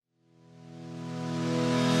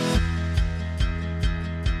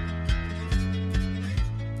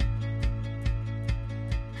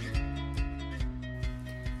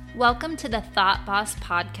Welcome to the Thought Boss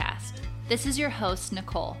Podcast. This is your host,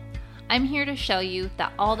 Nicole. I'm here to show you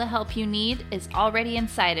that all the help you need is already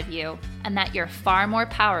inside of you and that you're far more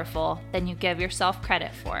powerful than you give yourself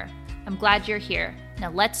credit for. I'm glad you're here.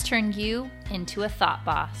 Now let's turn you into a thought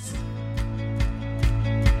boss.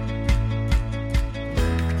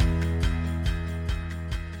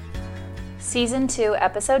 Season 2,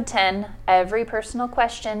 Episode 10, every personal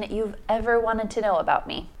question you've ever wanted to know about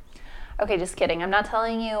me. Okay, just kidding. I'm not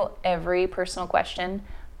telling you every personal question,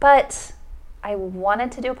 but I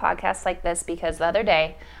wanted to do a podcast like this because the other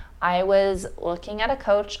day I was looking at a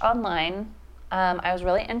coach online. I was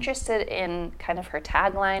really interested in kind of her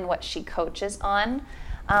tagline, what she coaches on.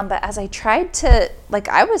 But as I tried to,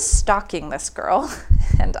 I was stalking this girl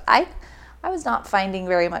and I was not finding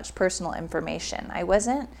very much personal information. I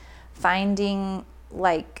wasn't finding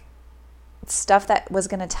stuff that was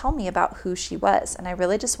going to tell me about who she was. And I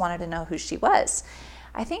really just wanted to know who she was.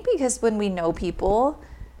 I think because when we know people,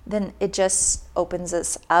 then it just opens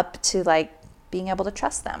us up to being able to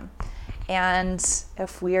trust them. And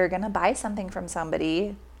if we are going to buy something from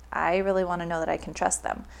somebody, I really want to know that I can trust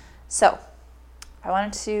them. So I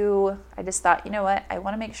just thought, you know what? I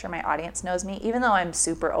want to make sure my audience knows me, even though I'm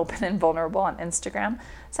super open and vulnerable on Instagram.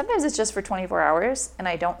 Sometimes it's just for 24 hours and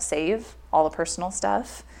I don't save all the personal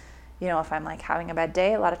stuff. You know, if I'm having a bad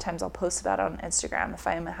day, a lot of times I'll post about it on Instagram. If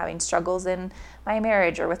I'm having struggles in my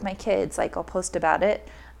marriage or with my kids, I'll post about it.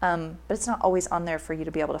 But it's not always on there for you to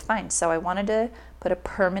be able to find. So I wanted to put a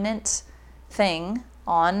permanent thing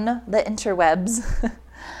on the interwebs,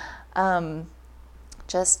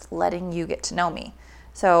 just letting you get to know me.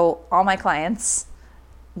 So all my clients,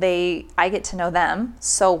 I get to know them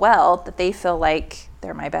so well that they feel like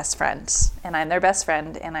they're my best friend and I'm their best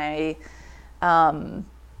friend, and I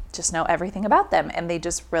just know everything about them, and they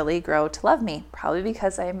just really grow to love me, probably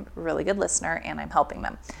because I'm a really good listener and I'm helping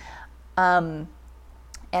them. And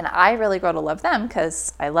I really grow to love them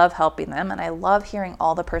because I love helping them and I love hearing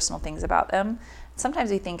all the personal things about them.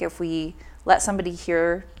 Sometimes we think if we let somebody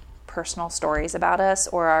hear personal stories about us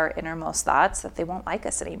or our innermost thoughts that they won't like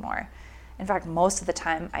us anymore. In fact, most of the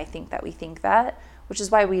time I think that we think that, which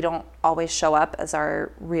is why we don't always show up as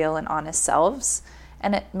our real and honest selves.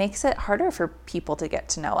 And it makes it harder for people to get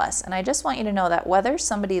to know us. And I just want you to know that whether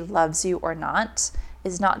somebody loves you or not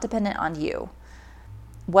is not dependent on you.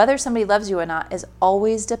 Whether somebody loves you or not is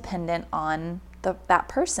always dependent on that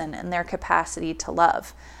person and their capacity to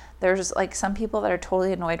love. There's some people that are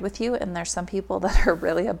totally annoyed with you, and there's some people that are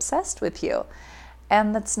really obsessed with you.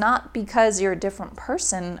 And that's not because you're a different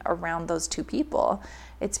person around those two people.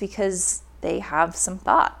 It's because they have some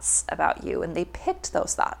thoughts about you and they picked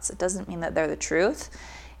those thoughts. It doesn't mean that they're the truth.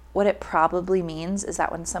 What it probably means is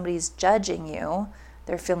that when somebody's judging you,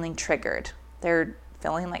 they're feeling triggered. They're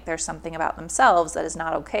feeling like there's something about themselves that is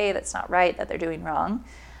not okay, that's not right, that they're doing wrong.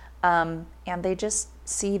 And they just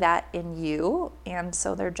see that in you, and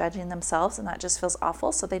so they're judging themselves, and that just feels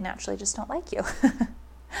awful, so they naturally just don't like you.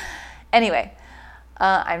 Anyway,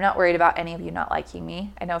 I'm not worried about any of you not liking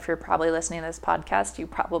me. I know if you're probably listening to this podcast, you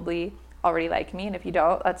probably already like me, and if you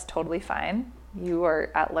don't, that's totally fine. You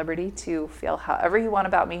are at liberty to feel however you want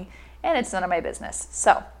about me, and it's none of my business.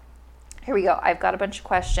 So here we go. I've got a bunch of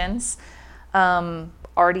questions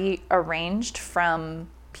already arranged from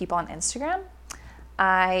people on Instagram.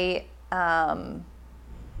 I have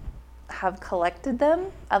collected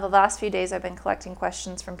them. The last few days I've been collecting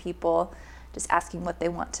questions from people just asking what they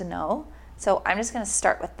want to know. So I'm just going to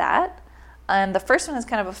start with that. And the first one is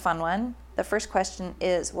kind of a fun one. The first question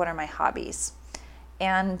is, what are my hobbies?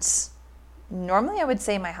 And normally I would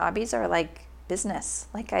say my hobbies are business.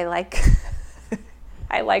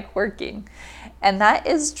 I like working. And that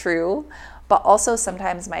is true. But also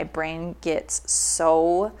sometimes my brain gets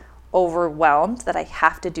so overwhelmed that I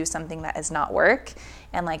have to do something that is not work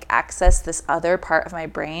and access this other part of my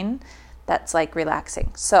brain that's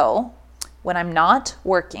relaxing. So when I'm not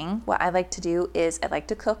working, what I like to do is I like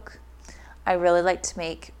to cook. I really like to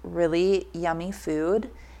make really yummy food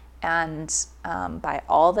and buy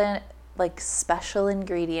all the special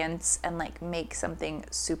ingredients and make something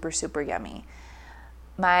super, super yummy.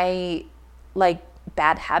 My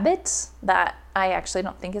bad habit that I actually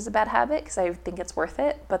don't think is a bad habit because I think it's worth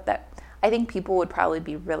it, but that I think people would probably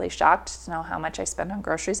be really shocked to know how much I spend on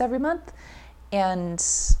groceries every month. And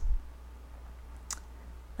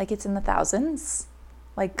it's in the thousands,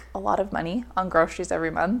 a lot of money on groceries every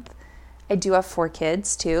month. I do have 4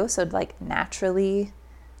 kids too, so naturally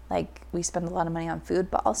we spend a lot of money on food,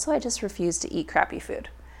 but also I just refuse to eat crappy food.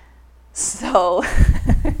 So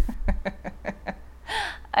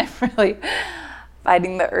I'm really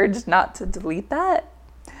fighting the urge not to delete that.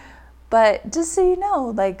 But just so you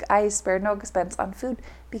know, like, I spare no expense on food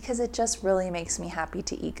because it just really makes me happy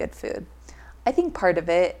to eat good food. I think part of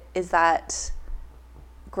it is that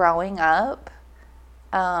growing up,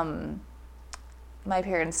 my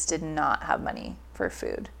parents did not have money for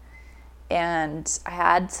food. And I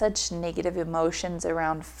had such negative emotions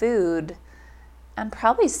around food, and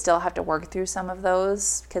probably still have to work through some of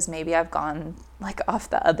those because maybe I've gone like off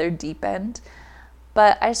the other deep end.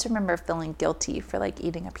 But I just remember feeling guilty for like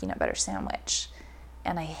eating a peanut butter sandwich.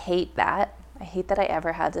 And I hate that. I hate that I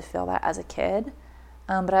ever had to feel that as a kid.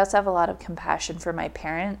 But I also have a lot of compassion for my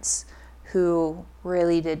parents who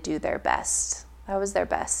really did do their best. That was their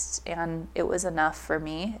best, and it was enough for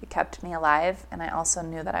me. It kept me alive, and I also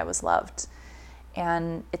knew that I was loved.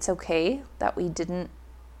 And it's okay that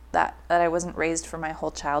that I wasn't raised for my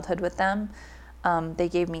whole childhood with them. They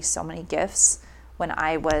gave me so many gifts when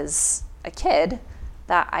I was a kid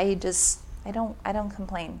that I don't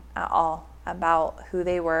complain at all about who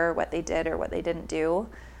they were, what they did, or what they didn't do.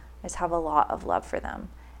 I just have a lot of love for them.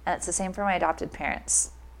 And it's the same for my adopted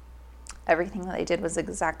parents. Everything that they did was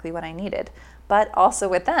exactly what I needed. But also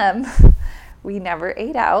with them, we never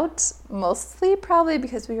ate out, mostly probably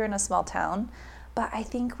because we were in a small town. But I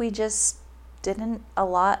think we just didn't a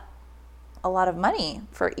lot of money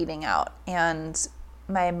for eating out. And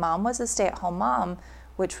my mom was a stay-at-home mom,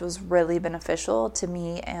 which was really beneficial to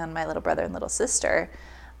me and my little brother and little sister.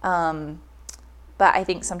 But I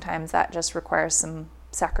think sometimes that just requires some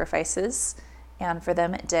sacrifices, and for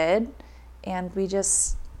them it did. And we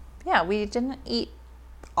didn't eat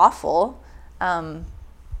awful. And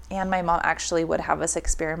my mom actually would have us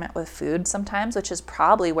experiment with food sometimes, which is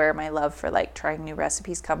probably where my love for like trying new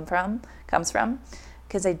recipes comes from,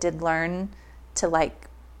 because I did learn to like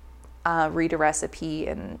read a recipe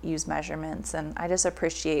and use measurements, and I just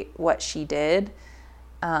appreciate what she did.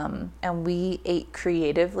 And we ate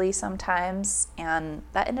creatively sometimes, and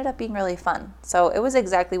that ended up being really fun. So it was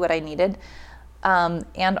exactly what I needed.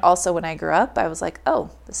 And also when I grew up, I was like, oh,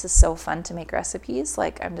 this is so fun to make recipes.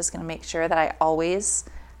 Like, I'm just going to make sure that I always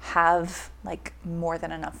have like more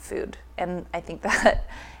than enough food. And I think that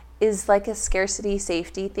is like a scarcity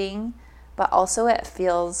safety thing, but also it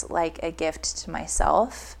feels like a gift to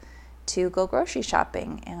myself to go grocery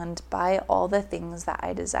shopping and buy all the things that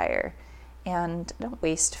I desire. And I don't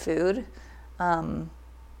waste food. I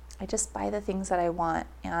just buy the things that I want.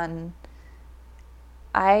 And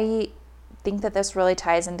I think that this really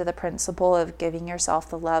ties into the principle of giving yourself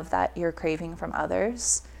the love that you're craving from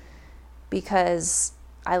others, because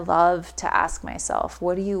I love to ask myself,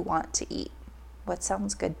 what do you want to eat? What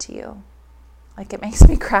sounds good to you? Like, it makes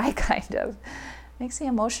me cry, kind of. It makes me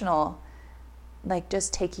emotional. Like,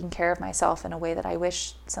 just taking care of myself in a way that I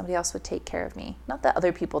wish somebody else would take care of me. Not that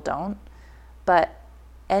other people don't, but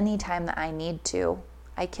anytime that I need to,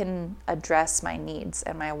 I can address my needs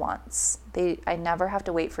and my wants. I never have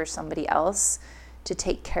to wait for somebody else to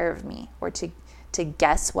take care of me, or to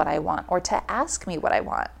guess what I want, or to ask me what I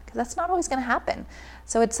want, because that's not always going to happen.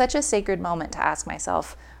 So it's such a sacred moment to ask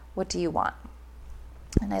myself, what do you want?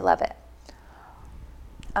 And I love it.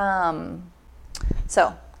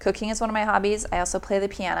 So cooking is one of my hobbies. I also play the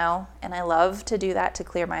piano, and I love to do that to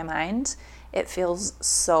clear my mind. It feels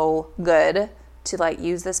so good to like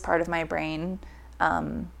use this part of my brain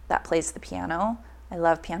that plays the piano. I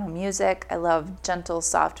love piano music. I love gentle,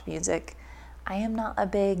 soft music. I am not a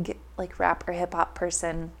big like rap or hip hop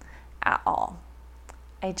person at all.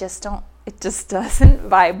 It just doesn't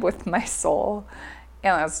vibe with my soul.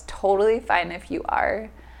 And that's totally fine if you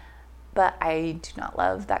are. But I do not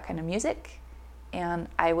love that kind of music. And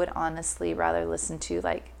I would honestly rather listen to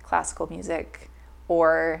like classical music,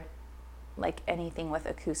 or like anything with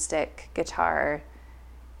acoustic guitar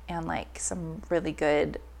and like some really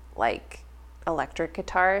good like electric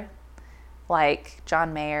guitar, like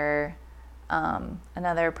John Mayer.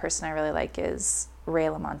 Another person I really like is Ray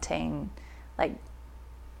LaMontagne. Like,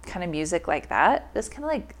 kind of music like that. It's kind of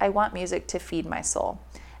like, I want music to feed my soul.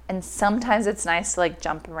 And sometimes it's nice to like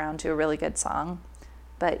jump around to a really good song,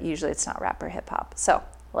 but usually it's not rap or hip hop. So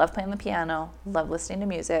I love playing the piano, love listening to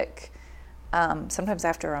music. Sometimes I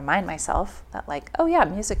have to remind myself that like, oh yeah,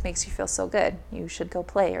 music makes you feel so good. You should go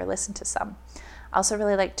play or listen to some. I also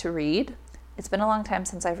really like to read. It's been a long time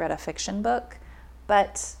since I've read a fiction book,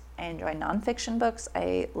 but I enjoy nonfiction books.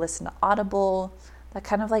 I listen to Audible. That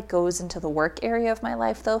kind of like goes into the work area of my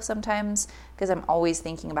life though sometimes, because I'm always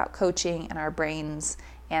thinking about coaching and our brains.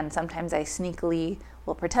 And sometimes I sneakily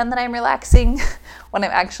will pretend that I'm relaxing when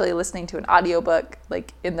I'm actually listening to an audiobook,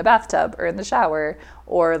 like in the bathtub or in the shower,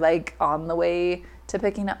 or like on the way to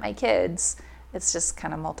picking up my kids. It's just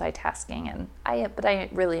kind of multitasking, but I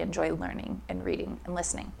really enjoy learning and reading and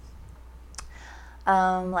listening.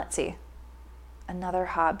 Let's see. Another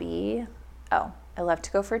hobby. Oh, I love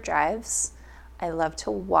to go for drives. I love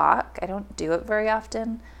to walk. I don't do it very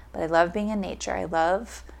often, but I love being in nature. I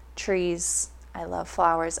love trees. I love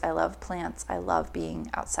flowers. I love plants. I love being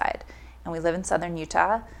outside. And we live in southern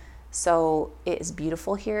Utah, so it is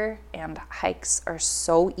beautiful here, and hikes are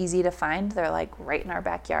so easy to find. They're like right in our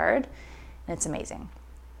backyard, and it's amazing.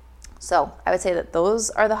 So I would say that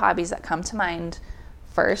those are the hobbies that come to mind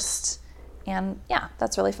first. And yeah,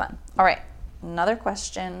 that's really fun. All right, another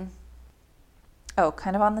question. Oh,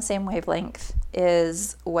 kind of on the same wavelength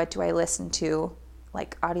is, what do I listen to,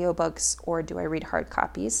 like audiobooks, or do I read hard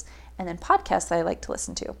copies? And then podcasts that I like to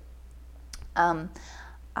listen to.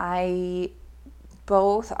 I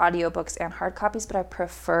both audiobooks and hard copies, but I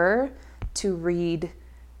prefer to read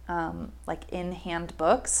like in-hand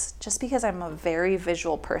books, just because I'm a very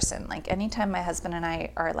visual person. Like anytime my husband and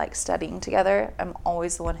I are like studying together, I'm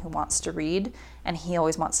always the one who wants to read, and he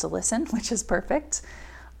always wants to listen, which is perfect.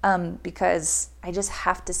 Because I just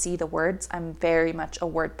have to see the words. I'm very much a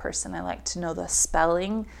word person. I like to know the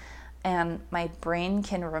spelling, and my brain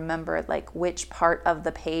can remember like which part of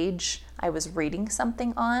the page I was reading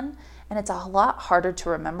something on. And it's a lot harder to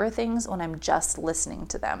remember things when I'm just listening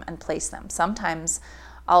to them and place them. Sometimes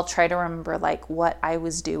I'll try to remember like what I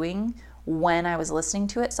was doing when I was listening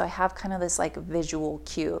to it. So I have kind of this like visual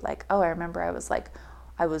cue, like, oh, I remember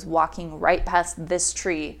I was walking right past this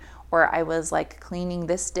tree, or I was like cleaning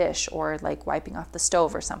this dish, or like wiping off the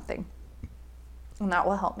stove or something. And that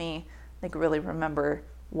will help me like really remember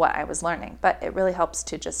what I was learning. But it really helps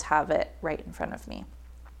to just have it right in front of me.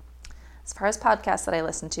 As far as podcasts that I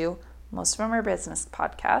listen to, most of them are business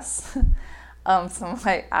podcasts. Some of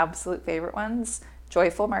my absolute favorite ones: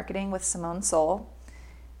 Joyful Marketing with Simone Seol.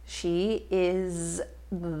 She is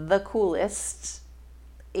the coolest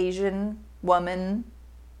Asian woman,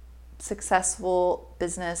 successful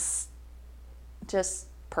business, just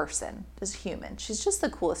person, just human. She's just the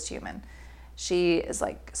coolest human. She is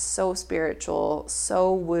like so spiritual,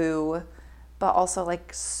 so woo, but also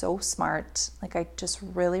like so smart. Like I just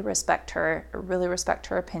really respect her,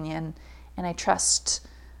 opinion, and I trust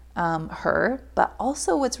her. But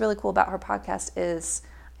also what's really cool about her podcast is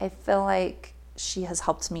I feel like she has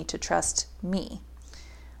helped me to trust me.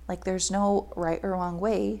 Like there's no right or wrong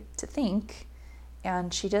way to think,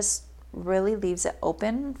 and she just really leaves it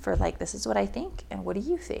open for like, this is what I think, and what do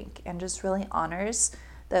you think? And just really honors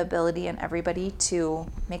the ability in everybody to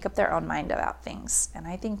make up their own mind about things. And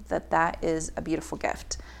I think that that is a beautiful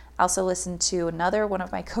gift. I also listened to another one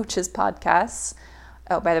of my coaches' podcasts.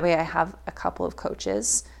 Oh, by the way, I have a couple of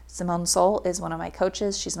coaches. Simone Seol is one of my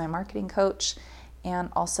coaches. She's my marketing coach. And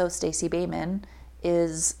also Stacey Bayman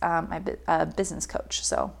is my business coach.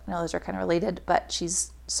 So I know those are kind of related, but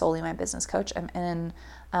she's solely my business coach. I'm in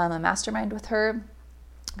a mastermind with her.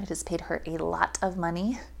 I just paid her a lot of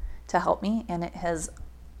money to help me, and it has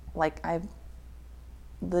it's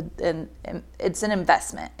an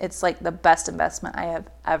investment. It's like the best investment I have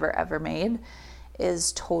ever made.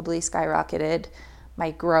 Is totally skyrocketed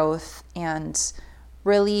my growth and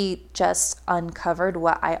really just uncovered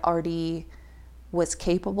what I already was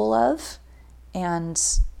capable of, and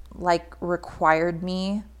like required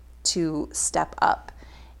me to step up.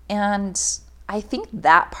 And I think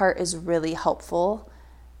that part is really helpful,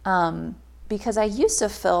 because I used to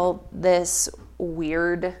feel this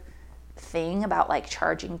weird thing about like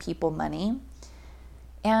charging people money.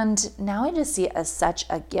 And now I just see it as such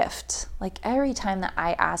a gift. Like every time that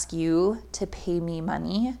I ask you to pay me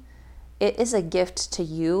money, it is a gift to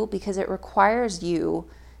you, because it requires you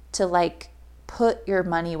to like put your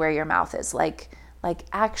money where your mouth is. Like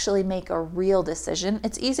actually make a real decision.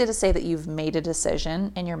 It's easy to say that you've made a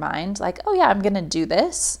decision in your mind, like, oh yeah, I'm going to do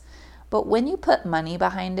this. But when you put money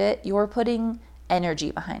behind it, you're putting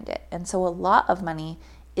energy behind it. And so a lot of money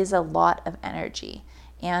is a lot of energy.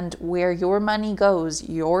 And where your money goes,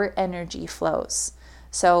 your energy flows.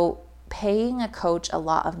 So paying a coach a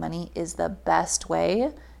lot of money is the best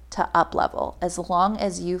way to up level, as long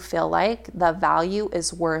as you feel like the value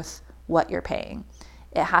is worth what you're paying.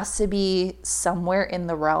 It has to be somewhere in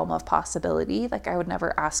the realm of possibility. Like I would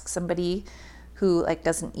never ask somebody who like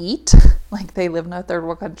doesn't eat, like they live in a third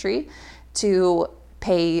world country, to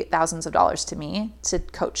pay thousands of dollars to me to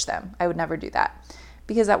coach them. I would never do that,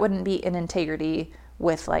 because that wouldn't be in integrity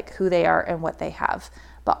with like who they are and what they have.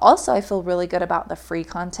 But also I feel really good about the free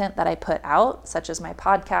content that I put out, such as my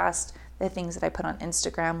podcast, the things that I put on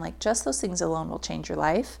Instagram. Like just those things alone will change your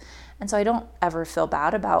life. And so I don't ever feel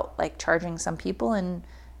bad about like charging some people and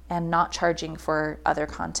not charging for other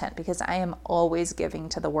content, because I am always giving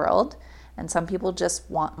to the world, and some people just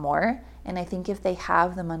want more. And I think if they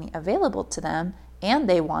have the money available to them and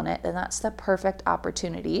they want it, then that's the perfect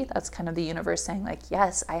opportunity. That's kind of the universe saying like,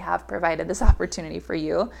 yes, I have provided this opportunity for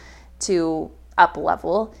you to up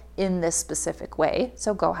level in this specific way.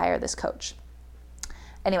 So go hire this coach.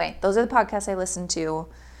 Anyway, those are the podcasts I listen to.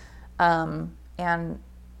 And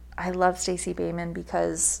I love Stacey Boehman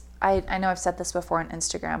because I know I've said this before on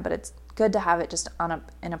Instagram, but it's good to have it just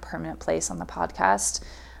in a permanent place on the podcast.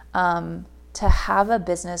 To have a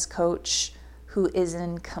business coach who is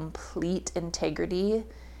in complete integrity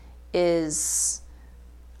it's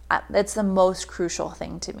the most crucial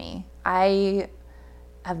thing to me. I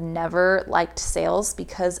have never liked sales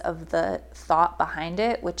because of the thought behind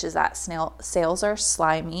it, which is that sales are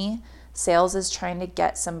slimy. Sales is trying to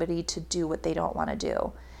get somebody to do what they don't want to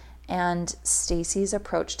do. And Stacey's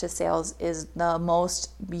approach to sales is the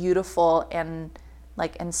most beautiful and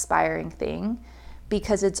like inspiring thing,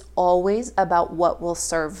 because it's always about what will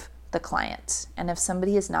serve the client. And if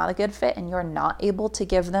somebody is not a good fit and you're not able to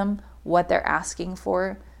give them what they're asking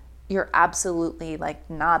for, you're absolutely like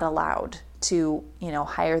not allowed to,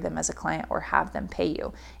 hire them as a client or have them pay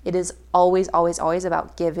you. It is always, always, always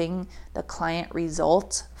about giving the client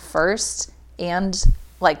result first, and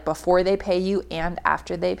like before they pay you and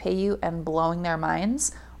after they pay you, and blowing their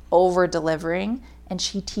minds, over delivering. And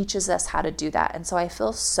she teaches us how to do that. And so I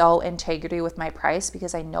feel so integrity with my price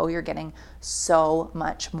because I know you're getting so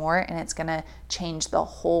much more, and it's going to change the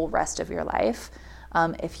whole rest of your life.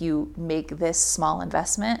 If you make this small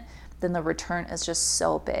investment, then the return is just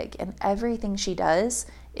so big. And everything she does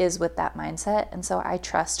is with that mindset. And so I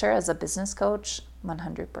trust her as a business coach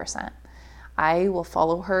 100%. I will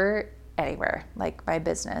follow her anywhere, like my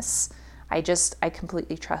business. I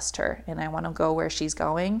completely trust her, and I want to go where she's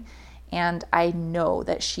going. And I know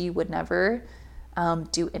that she would never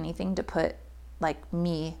do anything to put like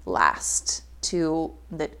me last, to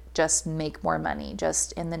that just make more money,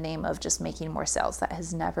 just in the name of just making more sales. That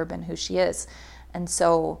has never been who she is. And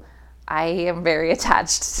so I am very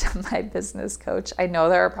attached to my business coach. I know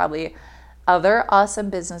there are probably other awesome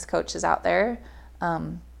business coaches out there,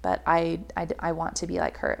 but I want to be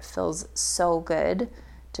like her. It feels so good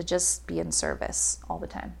to just be in service all the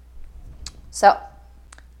time. So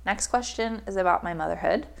next question is about my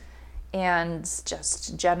motherhood and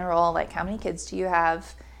just general, like how many kids do you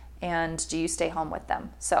have and do you stay home with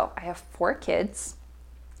them? So I have 4 kids,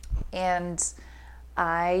 and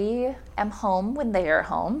I am home when they are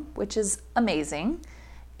home, which is amazing.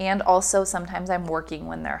 And also sometimes I'm working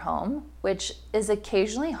when they're home, which is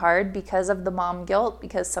occasionally hard because of the mom guilt,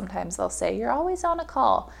 because sometimes they'll say, you're always on a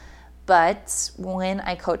call. But when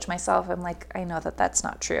I coach myself, I'm like, I know that that's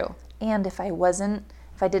not true. And if I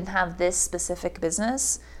didn't have this specific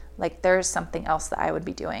business, like there's something else that I would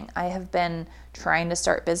be doing. I have been trying to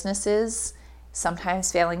start businesses,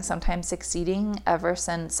 sometimes failing, sometimes succeeding, ever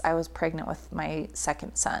since I was pregnant with my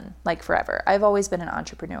second son, like forever. I've always been an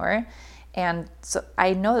entrepreneur. And so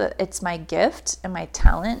I know that it's my gift and my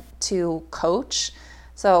talent to coach.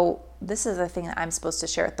 So this is a thing that I'm supposed to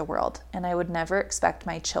share with the world. And I would never expect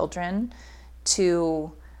my children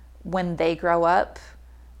to, when they grow up,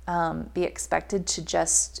 be expected to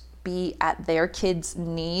just be at their kids'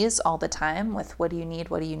 knees all the time with what do you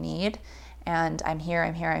need? And I'm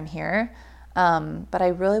here. But I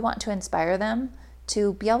really want to inspire them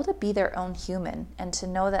to be able to be their own human and to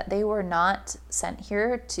know that they were not sent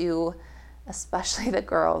here to, especially the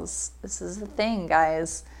girls. This is the thing,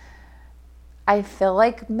 guys. I feel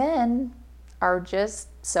like men are just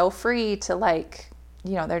so free to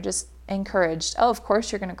they're just encouraged. Oh, of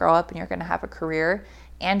course you're going to grow up and you're going to have a career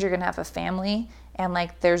and you're going to have a family, and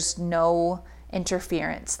there's no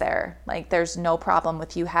interference there. There's no problem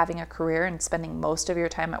with you having a career and spending most of your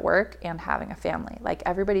time at work and having a family.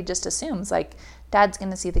 Everybody just assumes dad's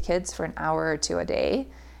going to see the kids for an hour or 2 a day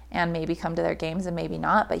and maybe come to their games and maybe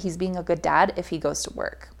not, but he's being a good dad if he goes to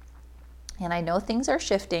work. And I know things are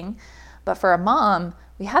shifting, but for a mom,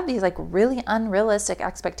 we have these really unrealistic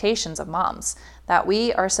expectations of moms that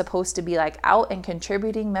we are supposed to be out and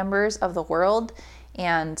contributing members of the world,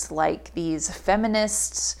 and these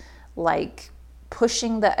feminists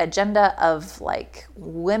pushing the agenda of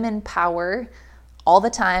women power all the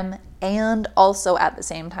time, and also at the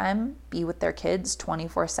same time be with their kids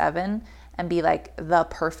 24/7 and be the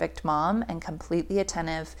perfect mom and completely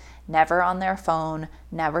attentive, never on their phone,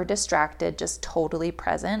 never distracted, just totally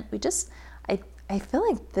present. I feel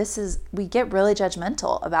we get really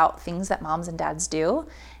judgmental about things that moms and dads do.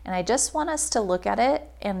 And I just want us to look at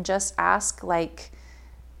it and just ask,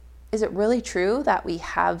 is it really true that we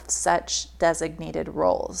have such designated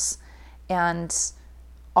roles? And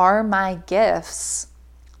are my gifts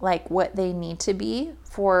what they need to be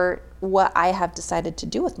for what I have decided to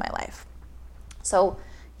do with my life? So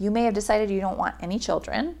you may have decided you don't want any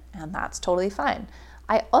children, and that's totally fine.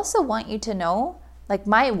 I also want you to know, like,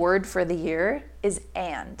 my word for the year is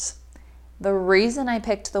and. The reason I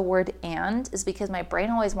picked the word and is because my brain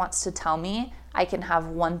always wants to tell me I can have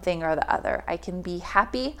one thing or the other. I can be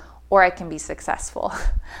happy or I can be successful.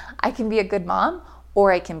 I can be a good mom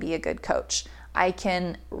or I can be a good coach. I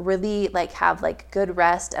can really have good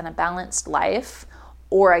rest and a balanced life,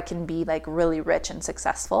 or I can be really rich and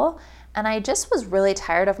successful. And I just was really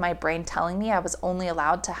tired of my brain telling me I was only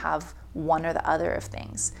allowed to have one or the other of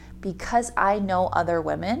things, because I know other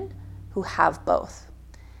women who have both.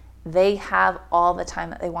 They have all the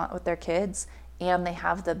time that they want with their kids, and they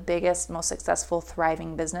have the biggest, most successful,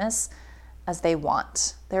 thriving business as they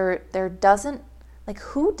want. There doesn't,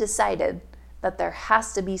 who decided that there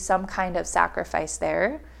has to be some kind of sacrifice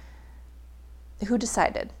there? Who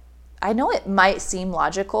decided? I know it might seem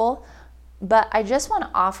logical, but I just want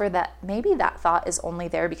to offer that maybe that thought is only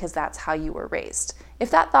there because that's how you were raised. If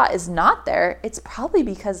that thought is not there, it's probably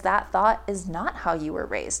because that thought is not how you were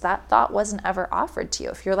raised. That thought wasn't ever offered to you.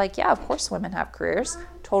 If you're like, yeah, of course women have careers,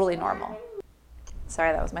 totally normal.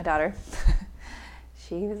 Sorry, that was my daughter.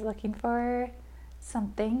 She was looking for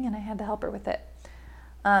something and I had to help her with it.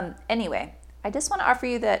 Anyway, I just want to offer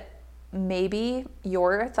you that maybe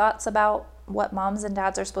your thoughts about what moms and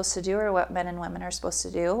dads are supposed to do or what men and women are supposed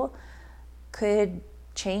to do could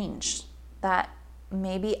change. That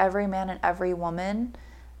maybe every man and every woman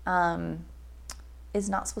is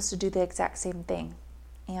not supposed to do the exact same thing.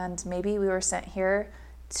 And maybe we were sent here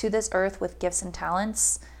to this earth with gifts and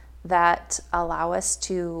talents that allow us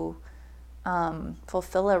to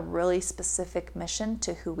fulfill a really specific mission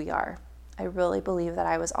to who we are. I really believe that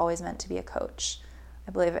I was always meant to be a coach.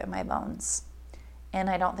 I believe it in my bones. And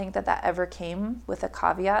I don't think that that ever came with a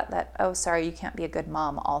caveat that, oh, sorry, you can't be a good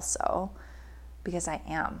mom also, because I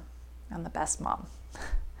am. I'm the best mom.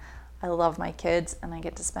 I love my kids and I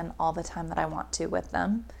get to spend all the time that I want to with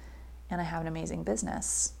them. And I have an amazing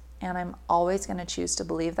business. And I'm always going to choose to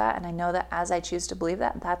believe that. And I know that as I choose to believe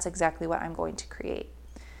that, that's exactly what I'm going to create.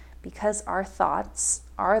 Because our thoughts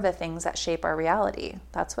are the things that shape our reality.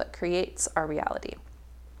 That's what creates our reality.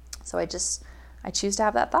 So I choose to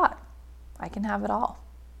have that thought. I can have it all.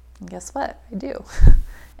 And guess what? I do.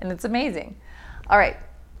 And it's amazing. All right.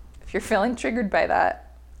 If you're feeling triggered by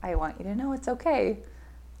that, I want you to know it's okay.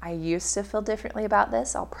 I used to feel differently about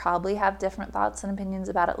this. I'll probably have different thoughts and opinions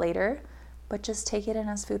about it later, but just take it in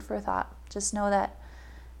as food for thought. Just know that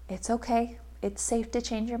it's okay. It's safe to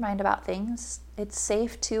change your mind about things. It's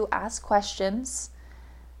safe to ask questions.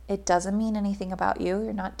 It doesn't mean anything about you.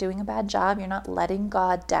 You're not doing a bad job. You're not letting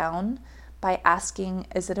God down by asking,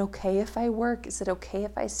 is it okay if I work? Is it okay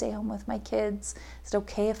if I stay home with my kids? Is it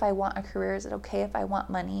okay if I want a career? Is it okay if I want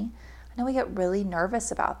money? I know we get really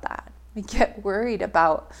nervous about that. We get worried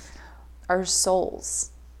about our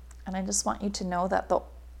souls. And I just want you to know that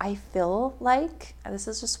I feel like, this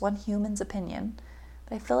is just one human's opinion,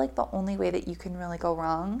 but I feel like the only way that you can really go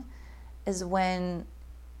wrong is when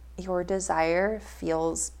your desire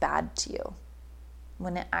feels bad to you,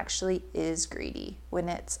 when it actually is greedy, when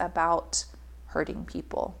it's about hurting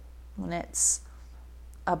people, when it's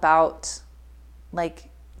about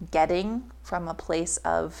getting from a place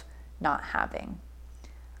of not having.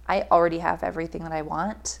 I already have everything that I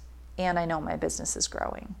want, and I know my business is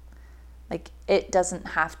growing. It doesn't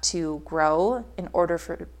have to grow in order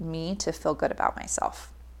for me to feel good about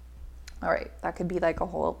myself. All right, that could be a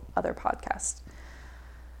whole other podcast.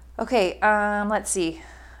 Okay, let's see.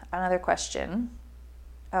 Another question.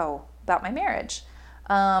 Oh, about my marriage.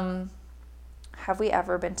 Have we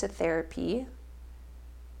ever been to therapy?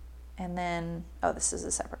 And then, this is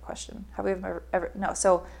a separate question. Have we ever no.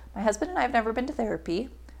 So my husband and I have never been to therapy,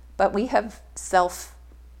 but we have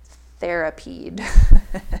self-therapied.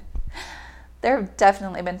 There have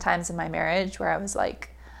definitely been times in my marriage where I was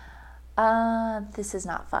like, this is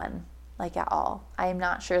not fun, at all. I am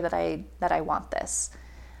not sure that I want this.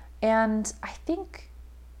 And I think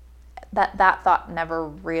that thought never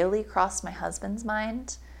really crossed my husband's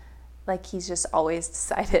mind. He's just always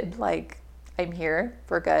decided, I'm here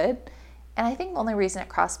for good. And I think the only reason it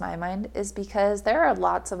crossed my mind is because there are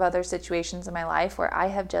lots of other situations in my life where I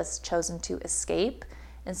have just chosen to escape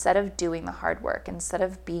instead of doing the hard work, instead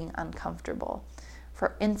of being uncomfortable.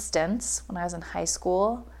 For instance, when I was in high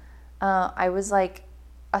school, I was a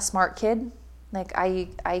smart kid. I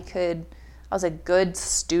was a good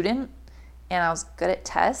student, and I was good at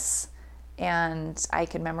tests, and I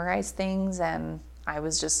could memorize things, and I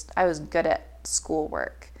was good at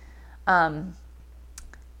schoolwork. And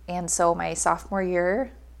so my sophomore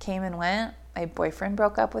year came and went. My boyfriend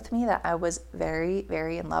broke up with me that I was very,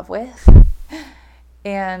 very in love with.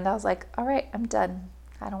 And I was like, all right, I'm done.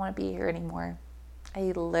 I don't want to be here anymore.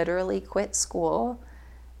 I literally quit school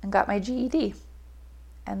and got my GED.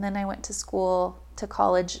 And then I went to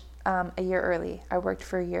college a year early. I worked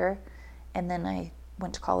for a year and then I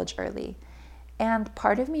went to college early. And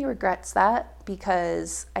part of me regrets that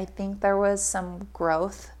because I think there was some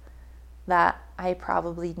growth that I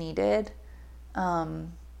probably needed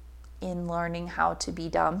in learning how to be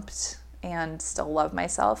dumped and still love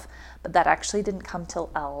myself. But that actually didn't come till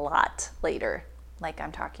a lot later. Like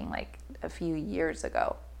I'm talking like a few years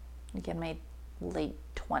ago, like in my late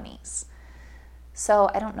 20s. So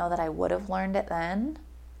I don't know that I would have learned it then.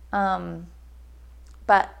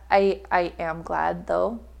 But I am glad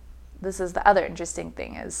though. This is the other interesting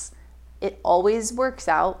thing is it always works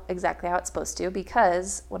out exactly how it's supposed to,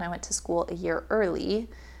 because when I went to school a year early,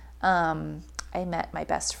 I met my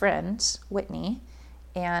best friend, Whitney,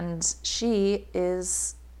 and she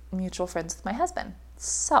is mutual friends with my husband.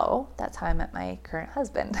 So that's how I met my current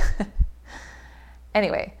husband.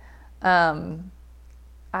 Anyway, I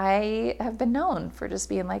have been known for just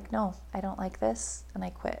being like, no, I don't like this, and I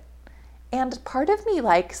quit. And part of me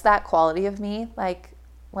likes that quality of me, like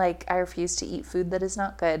I refuse to eat food that is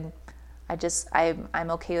not good.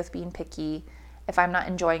 I'm okay with being picky. If I'm not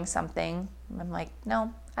enjoying something, I'm like,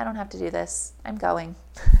 no, I don't have to do this. I'm going.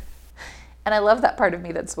 And I love that part of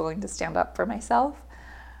me that's willing to stand up for myself.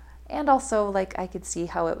 And also, like, I could see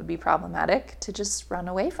how it would be problematic to just run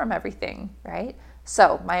away from everything, right?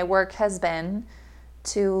 So my work has been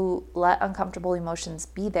to let uncomfortable emotions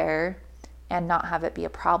be there and not have it be a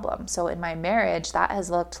problem. So in my marriage, that has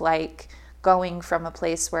looked like going from a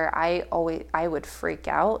place where I would freak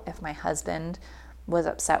out if my husband was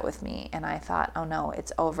upset with me and I thought, oh no,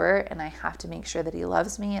 it's over and I have to make sure that he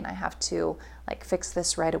loves me and I have to like fix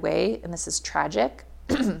this right away and this is tragic.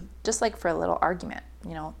 Just like for a little argument,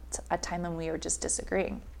 a time when we were just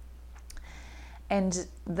disagreeing. And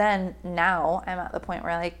then now I'm at the point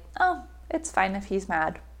where like, oh, it's fine if he's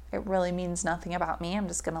mad. It really means nothing about me. I'm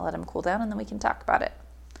just going to let him cool down and then we can talk about it.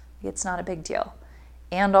 It's not a big deal.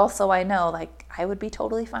 And also I know like I would be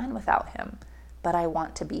totally fine without him, but I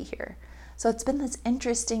want to be here. So it's been this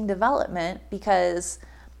interesting development because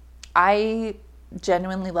I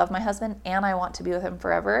genuinely love my husband and I want to be with him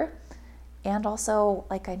forever. And also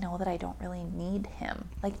like I know that I don't really need him.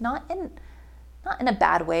 Like not in a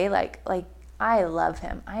bad way, like I love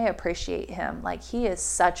him. I appreciate him. Like he is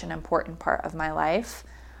such an important part of my life.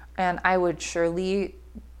 And I would surely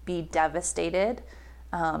be devastated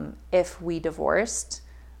if we divorced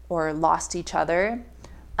or lost each other.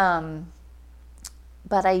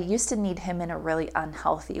 But I used to need him in a really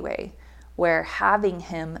unhealthy way, where having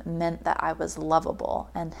him meant that I was lovable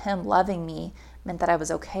and him loving me meant that I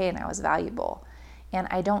was okay and I was valuable. And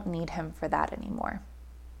I don't need him for that anymore.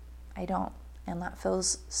 I don't. And that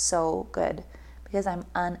feels so good because I'm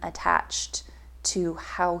unattached to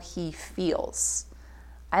how he feels.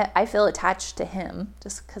 I feel attached to him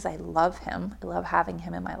just because I love him. I love having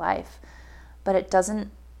him in my life. But it doesn't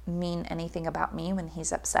mean anything about me when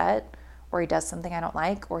he's upset or he does something I don't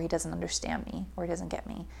like or he doesn't understand me or he doesn't get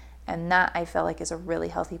me. And that I feel like is a really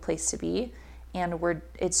healthy place to be. And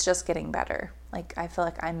it's just getting better. Like I feel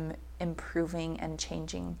like I'm improving and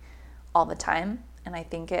changing all the time. And I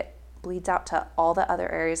think it bleeds out to all the other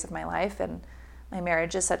areas of my life. And my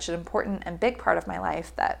marriage is such an important and big part of my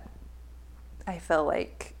life that I feel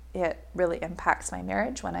like it really impacts my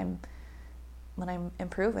marriage when I'm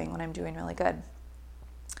improving, when I'm doing really good.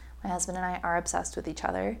 My husband and I are obsessed with each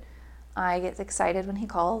other. I get excited when he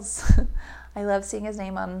calls. I love seeing his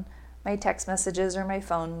name on my text messages or my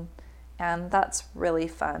phone, and that's really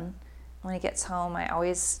fun. When he gets home, I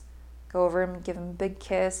always go over him, give him a big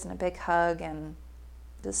kiss and a big hug, and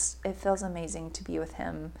it feels amazing to be with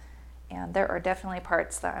him. And there are definitely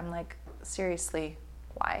parts that I'm like, seriously,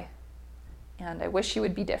 why? And I wish he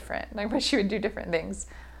would be different, and I wish he would do different things.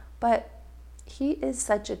 But he is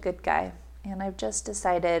such a good guy, and I've just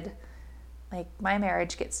decided, like, my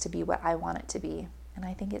marriage gets to be what I want it to be, and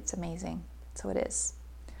I think it's amazing. So it is.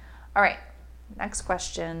 All right, next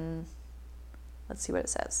question. Let's see what it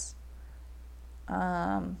says.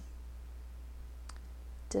 Do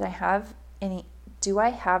I have any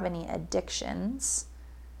addictions,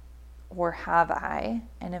 or have I?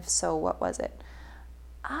 And if so, what was it?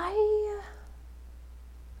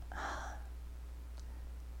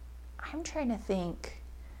 I'm trying to think.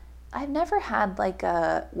 I've never had like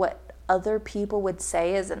what other people would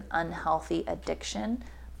say is an unhealthy addiction,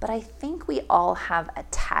 but I think we all have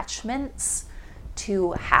attachments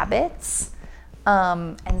to habits,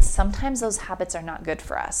 and sometimes those habits are not good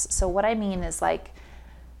for us. So what I mean is like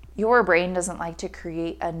Your brain doesn't like to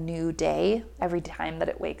create a new day every time that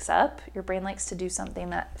it wakes up. Your brain likes to do something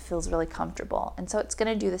that feels really comfortable. And so it's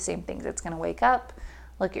going to do the same things. It's going to wake up,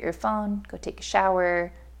 look at your phone, go take a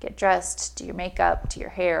shower, get dressed, do your makeup, do your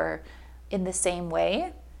hair in the same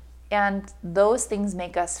way. And those things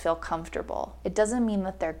make us feel comfortable. It doesn't mean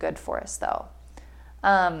that they're good for us though.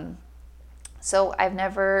 So I've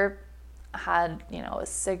never had,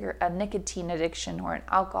 a nicotine addiction or an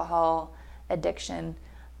alcohol addiction.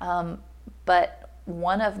 But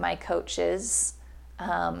one of my coaches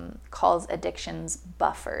calls addictions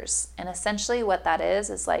buffers. And essentially what that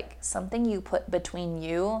is like something you put between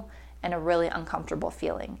you and a really uncomfortable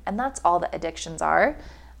feeling. And that's all that addictions are.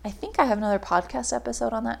 I think I have another podcast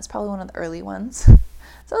episode on that. It's probably one of the early ones.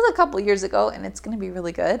 So it was a couple years ago, and it's going to be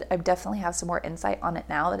really good. I definitely have some more insight on it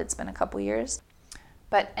now that it's been a couple years.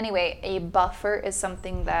 But anyway, a buffer is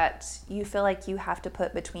something that you feel like you have to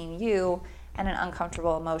put between you and an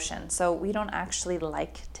uncomfortable emotion. So we don't actually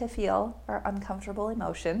like to feel our uncomfortable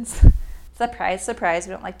emotions. Surprise, surprise.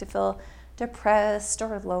 We don't like to feel depressed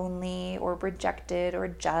or lonely or rejected or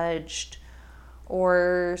judged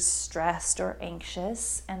or stressed or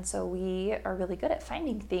anxious. And so we are really good at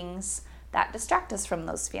finding things that distract us from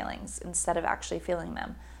those feelings instead of actually feeling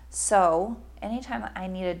them. So anytime I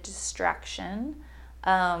need a distraction,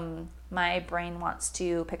 my brain wants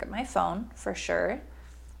to pick up my phone for sure.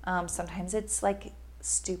 Sometimes it's like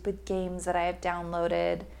stupid games that I have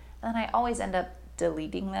downloaded, and I always end up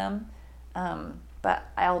deleting them. But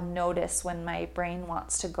I'll notice when my brain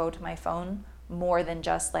wants to go to my phone more than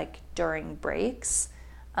just like during breaks.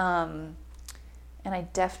 And I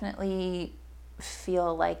definitely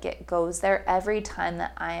feel like it goes there every time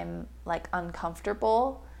that I'm like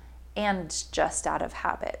uncomfortable and just out of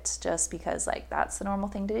habit, just because like that's the normal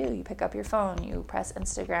thing to do. You pick up your phone, you press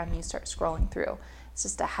Instagram, you start scrolling through. It's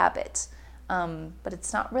just a habit. But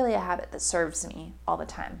it's not really a habit that serves me all the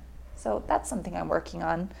time. So that's something I'm working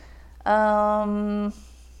on.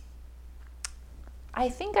 I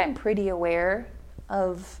think I'm pretty aware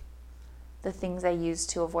of the things I use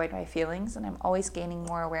to avoid my feelings, and I'm always gaining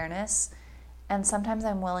more awareness. And sometimes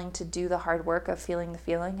I'm willing to do the hard work of feeling the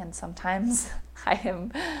feeling, and sometimes I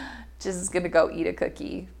am just going to go eat a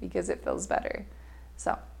cookie because it feels better.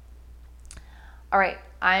 So, all right,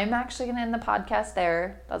 I'm actually going to end the podcast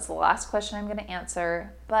there. That's the last question I'm going to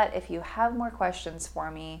answer. But if you have more questions for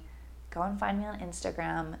me, go and find me on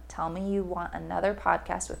Instagram. Tell me you want another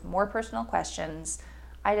podcast with more personal questions.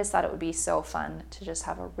 I just thought it would be so fun to just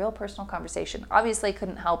have a real personal conversation. Obviously,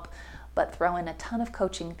 couldn't help but throw in a ton of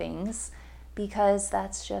coaching things because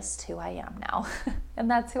that's just who I am now.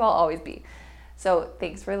 And that's who I'll always be. So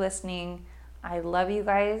thanks for listening. I love you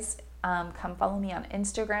guys. Come follow me on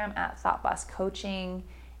Instagram at ThoughtBossCoaching,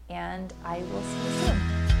 and I will see you soon.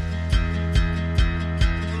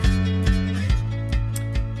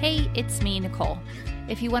 Hey, it's me, Nicole.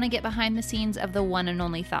 If you want to get behind the scenes of the one and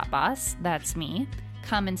only Thought Boss, that's me,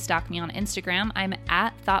 come and stalk me on Instagram. I'm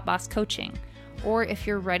at ThoughtBossCoaching. Or if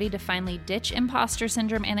you're ready to finally ditch imposter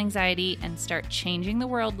syndrome and anxiety and start changing the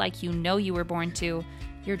world like you know you were born to,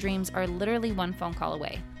 your dreams are literally one phone call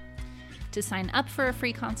away. To sign up for a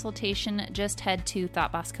free consultation, just head to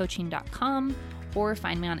thoughtbosscoaching.com or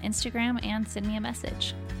find me on Instagram and send me a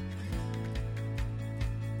message.